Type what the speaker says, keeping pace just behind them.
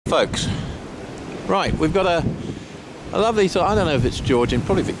folks. Right, we've got a lovely, I don't know if it's Georgian,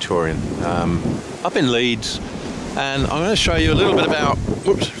 probably Victorian, up in Leeds, and I'm going to show you a little bit about,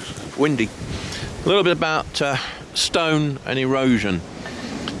 whoops, windy, a little bit about stone and erosion.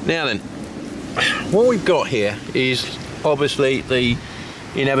 Now then, what we've got here is obviously the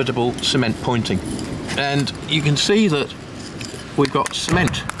inevitable cement pointing, and you can see that we've got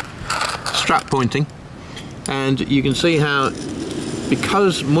cement strap pointing, and you can see how,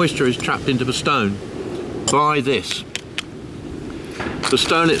 because moisture is trapped into the stone by this, the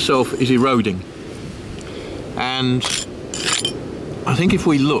stone itself is eroding. And I think if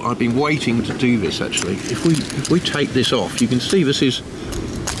we look, I've been waiting to do this actually, if we take this off, you can see this is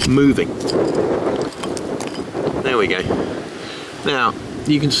moving. There we go. Now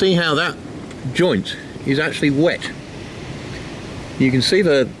you can see how that joint is actually wet. You can see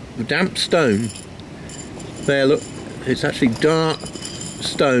the damp stone there, look, it's actually dark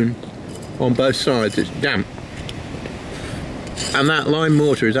stone on both sides, it's damp, and that lime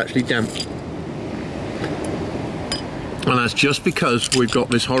mortar is actually damp, and that's just because we've got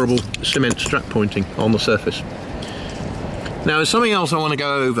this horrible cement strap pointing on the surface. Now there's something else I want to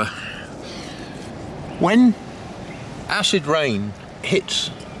go over. When acid rain hits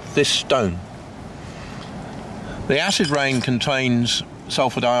this stone, the acid rain contains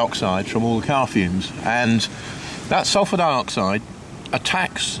sulfur dioxide from all the car fumes, and that sulfur dioxide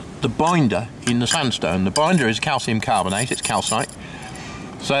attacks the binder in the sandstone. The binder is calcium carbonate, it's calcite.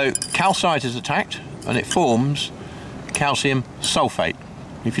 So calcite is attacked and it forms calcium sulfate.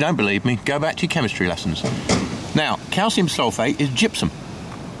 If you don't believe me, go back to your chemistry lessons. Now, calcium sulfate is gypsum.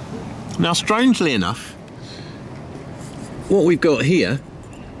 Now, strangely enough, what we've got here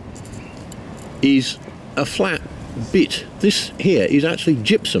is a flat bit. This here is actually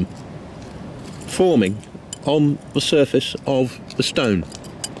gypsum forming on the surface of the stone,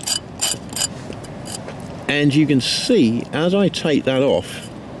 and you can see as I take that off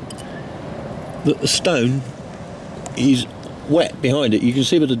that the stone is wet behind it. You can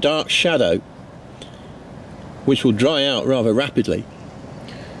see with a dark shadow which will dry out rather rapidly,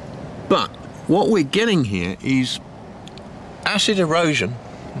 but what we're getting here is acid erosion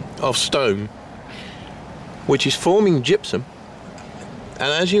of stone which is forming gypsum,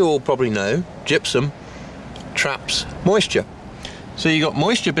 and as you all probably know, gypsum traps moisture. So you got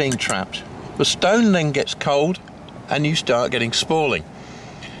moisture being trapped, the stone then gets cold and you start getting spalling.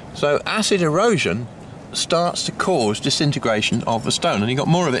 So acid erosion starts to cause disintegration of the stone, and you got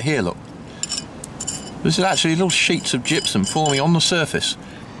more of it here, look. This is actually little sheets of gypsum forming on the surface,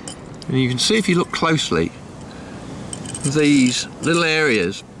 and you can see if you look closely these little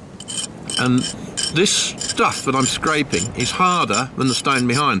areas, and this stuff that I'm scraping is harder than the stone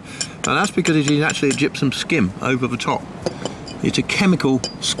behind, and that's because it is actually a gypsum skim over the top. It's a chemical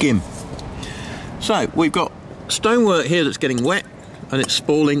skim. So we've got stonework here that's getting wet and it's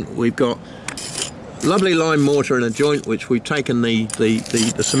spalling. We've got lovely lime mortar in a joint which we've taken the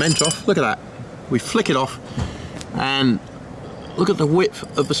cement off. Look at that. We flick it off, and look at the width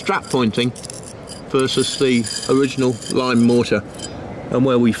of the strap pointing versus the original lime mortar. And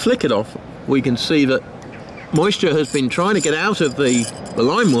where we flick it off, we can see that moisture has been trying to get out of the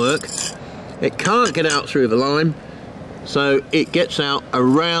lime work. It can't get out through the lime, so it gets out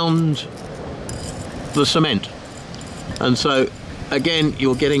around the cement, and so again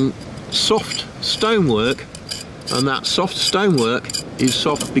you're getting soft stonework, and that soft stonework is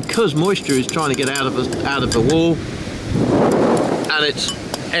soft because moisture is trying to get out of the wall, and it's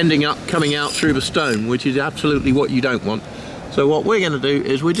ending up coming out through the stone, which is absolutely what you don't want. So what we're going to do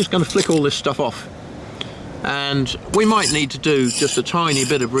is we're just going to flick all this stuff off, and we might need to do just a tiny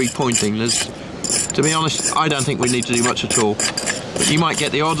bit of repointing. To be honest, I don't think we need to do much at all, but you might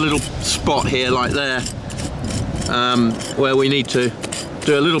get the odd little spot here like there where we need to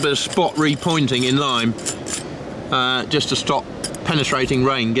do a little bit of spot repointing in lime just to stop penetrating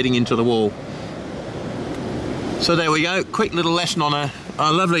rain getting into the wall. So there we go, quick little lesson on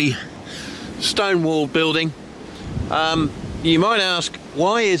a lovely stone wall building. You might ask,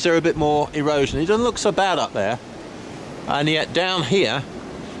 why is there a bit more erosion? It doesn't look so bad up there, and yet down here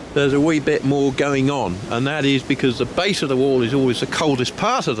there's a wee bit more going on, and that is because the base of the wall is always the coldest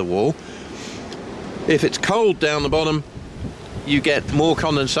part of the wall. If it's cold down the bottom, you get more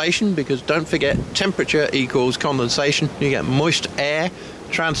condensation, because don't forget, temperature equals condensation. You get moist air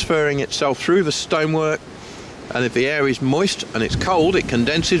transferring itself through the stonework, and if the air is moist and it's cold, it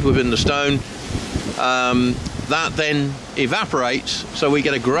condenses within the stone. That then evaporates, so we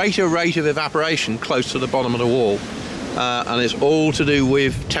get a greater rate of evaporation close to the bottom of the wall, and it's all to do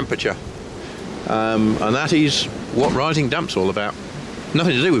with temperature, and that is what rising damp's all about.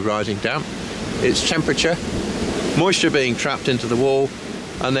 nothing to do with rising damp. It's temperature, moisture being trapped into the wall,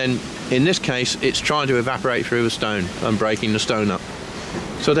 and then in this case it's trying to evaporate through the stone and breaking the stone up.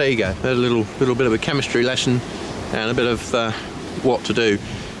 So there you go, there's a little bit of a chemistry lesson and a bit of what to do.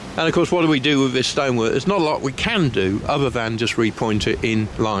 And of course, what do we do with this stonework? There's not a lot we can do other than just repoint it in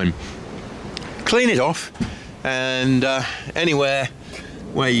lime. Clean it off, and anywhere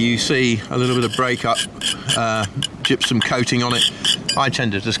where you see a little bit of breakup gypsum coating on it, I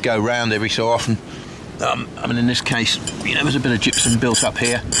tend to just go round every so often. I mean, in this case, you know, there's a bit of gypsum built up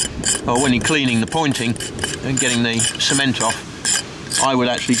here. Or when you're cleaning the pointing and getting the cement off, I would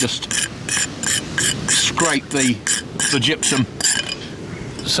actually just scrape the gypsum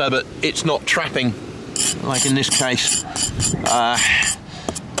so that it's not trapping, like in this case.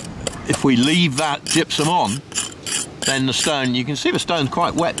 If we leave that gypsum on, then the stone, you can see the stone's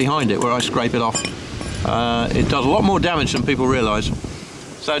quite wet behind it where I scrape it off. It does a lot more damage than people realise.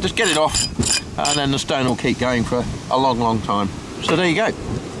 So just get it off, and then the stone will keep going for a long time. So there you go.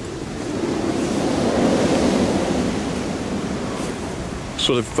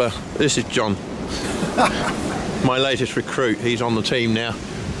 Sort of, this is John, my latest recruit. He's on the team now.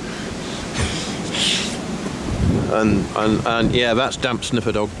 And yeah, that's Damp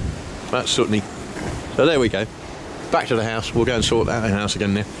Sniffer Dog. That's Sootney. So there we go. Back to the house. We'll go and sort out the house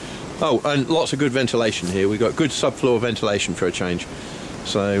again now. Oh, and lots of good ventilation here. We've got good subfloor ventilation for a change.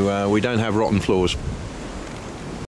 So we don't have rotten floors.